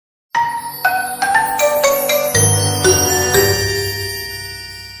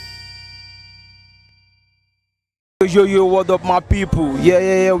Yo, what up, my people?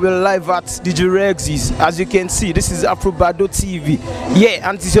 Yeah, we're live at DJ Rexy's. As you can see, this is Afrobadoo TV. Yeah,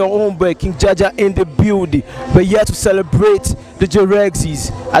 and it's your own boy, King Jaja in the building. We're here to celebrate DJ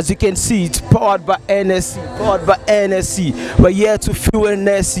Rexy's. As you can see, it's powered by Hennessy. We're here to fuel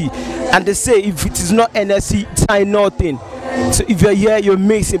Hennessy. And they say if it is not Hennessy, it's nothing. So if you're here, you're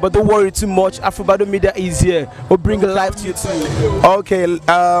missing, but don't worry too much. Afrobadoo Media is here. We'll bring a live to you too. Okay,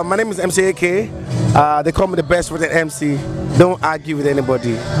 my name is MCAK. They call me the best rated MC. Don't argue with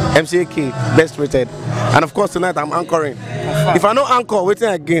anybody. MCAK, best rated. And of course tonight I'm anchoring. If I don't anchor, waiting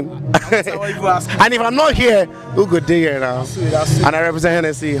again. And if I'm not here, who go day here now? And I represent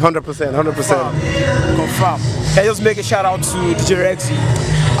Hennessy 100%. Confirm. Can you just make a shout out to DJ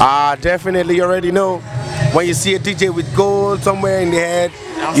Rexy? Definitely, you already know. When you see a DJ with gold somewhere in the head,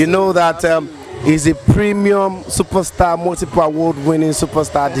 you know that he's a premium superstar, multiple award-winning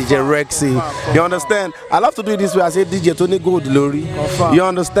superstar, DJ Rexy. You understand? I love to do it this way. I say DJ Tony Gold Glory. You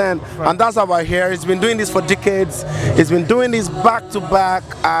understand? And that's how I hear. He's been doing this for decades. He's been doing this back to back,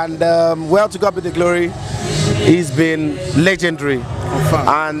 and well, to God be the glory. He's been legendary.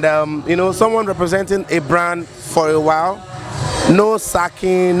 And you know, someone representing a brand for a while. No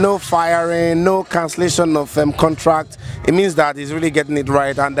sacking, no firing, no cancellation of contract. It means that he's really getting it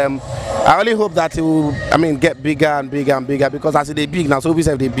right, and I really hope that he will, get bigger and bigger and bigger, because as they big now, so we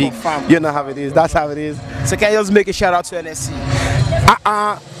say they big. You know how it is. That's how it is. So can you just make a shout out to Hennessy?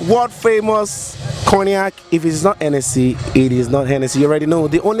 World famous cognac. If it's not Hennessy, it is not Hennessy. You already know.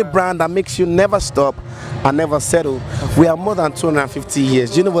 The only brand that makes you never stop and never settle. We are more than 250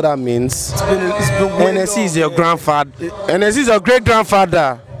 years. Do you know what that means? Hennessy is your grandfather. Hennessy is your great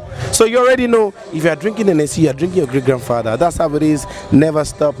grandfather. So you already know, if you are drinking Hennessy, you are drinking your great grandfather. That's how it is. Never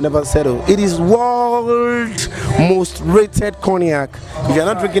stop, never settle. It is world most rated cognac. If you are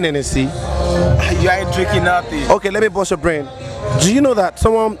not drinking Hennessy, you ain't drinking nothing. Okay, let me bust your brain. Do you know that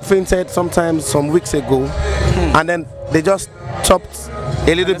someone fainted some weeks ago, and then they just chopped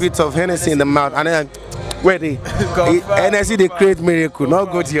a little bit of Hennessy in the mouth, and then Hennessy, they create miracle.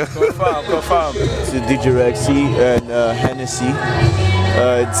 Not good here. Confirm. To DJ Rexy and Hennessy.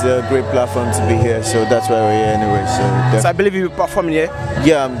 It's a great platform to be here, so that's why we're here anyway. So I believe you'll be performing here.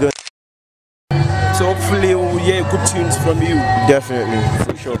 Yeah, I'm good. So hopefully we'll hear good tunes from you. Definitely,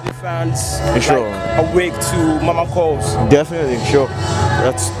 for sure. The fans sure. Awake to Mama Calls. Definitely, sure.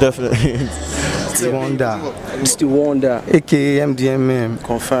 That's definitely It's the Wonder. It's the Wonder. AKA MDMM.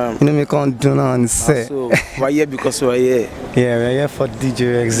 Confirm. You know me can't do now and say. So we're here because we're here. Yeah, we're here for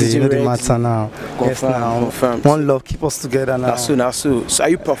DJ Rexy. You know the matter now. Confirm. Yes, now. Confirm. One love, keep us together now. So are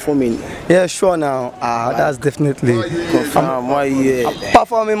you performing? Yeah, sure now. That's definitely. Confirm. Why here? I'm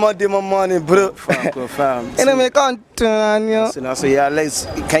performing Monday morning, bro. Confirm. You know me can't do now. So yeah,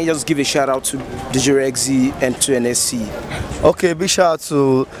 can you just give a shout out to DJ Rexy and to NSC? Okay, big shout out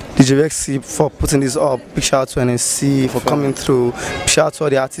to DJ Rexy for putting this up. Big shout out to NSC for coming through. Big shout out to all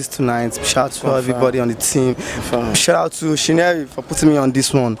the artists tonight. Big shout out to everybody on the team. Big shout out to Shineri for putting me on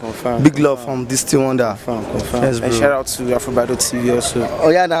this one. Big love from this Still Wonder. Yes, and shout out to Afrobadoo TV also. Oh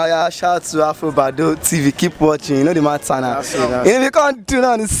yeah, shout out to Afrobadoo TV. Keep watching. You know the matter now. You know we can't do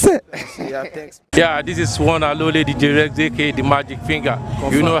nothing. Yeah, thanks. Yeah, this is one and only DJ Rexy, aka the Magic Finger.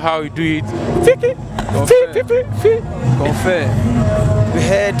 You know how we do it. Fiki. Confirm. We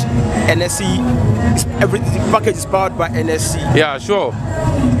heard NSC. Everything. The package is powered by NSC. Yeah, sure.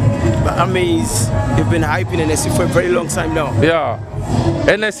 But you've been hyping NSC for a very long time now. Yeah.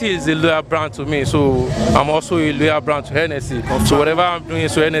 Hennessy is a loyal brand to me, so I'm also a loyal brand to Hennessy. So whatever I'm doing,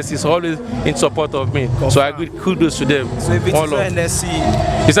 so Hennessy is always in support of me. So I give kudos to them. So if it is not Hennessy,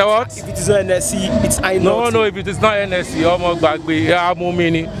 is that what? If it is not Hennessy, it's I know. No, if it is not Hennessy,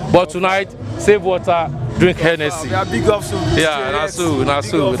 but tonight, save water, drink Hennessy. We are big ups to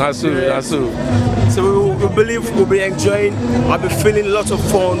So we believe we'll be enjoying. I'll be feeling lots of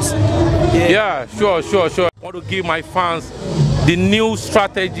fun. Yeah, sure. I want to give my fans the new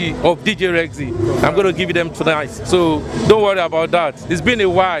strategy of DJ Rexy. I'm going to give them tonight, so don't worry about that. It's been a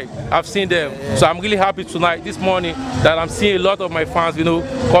while I've seen them, so I'm really happy tonight, this morning, that I'm seeing a lot of my fans,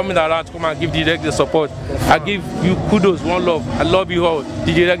 coming around to come and give DJ Rexy the support. I give you kudos, one love. I love you all.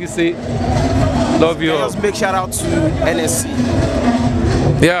 DJ Rexy say, love you all. Just make shout out to NSC.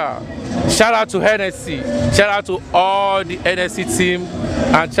 Yeah, shout out to Hennessy. Shout out to all the NSC team,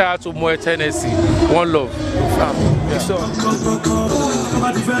 and shout out to Moet Hennessy. One love. So.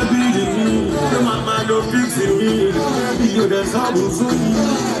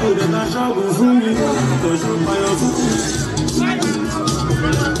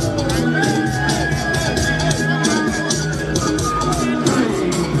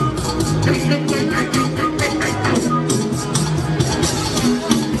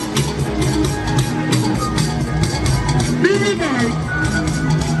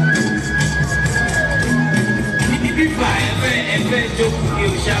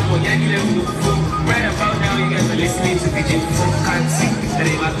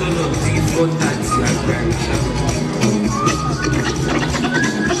 Okay.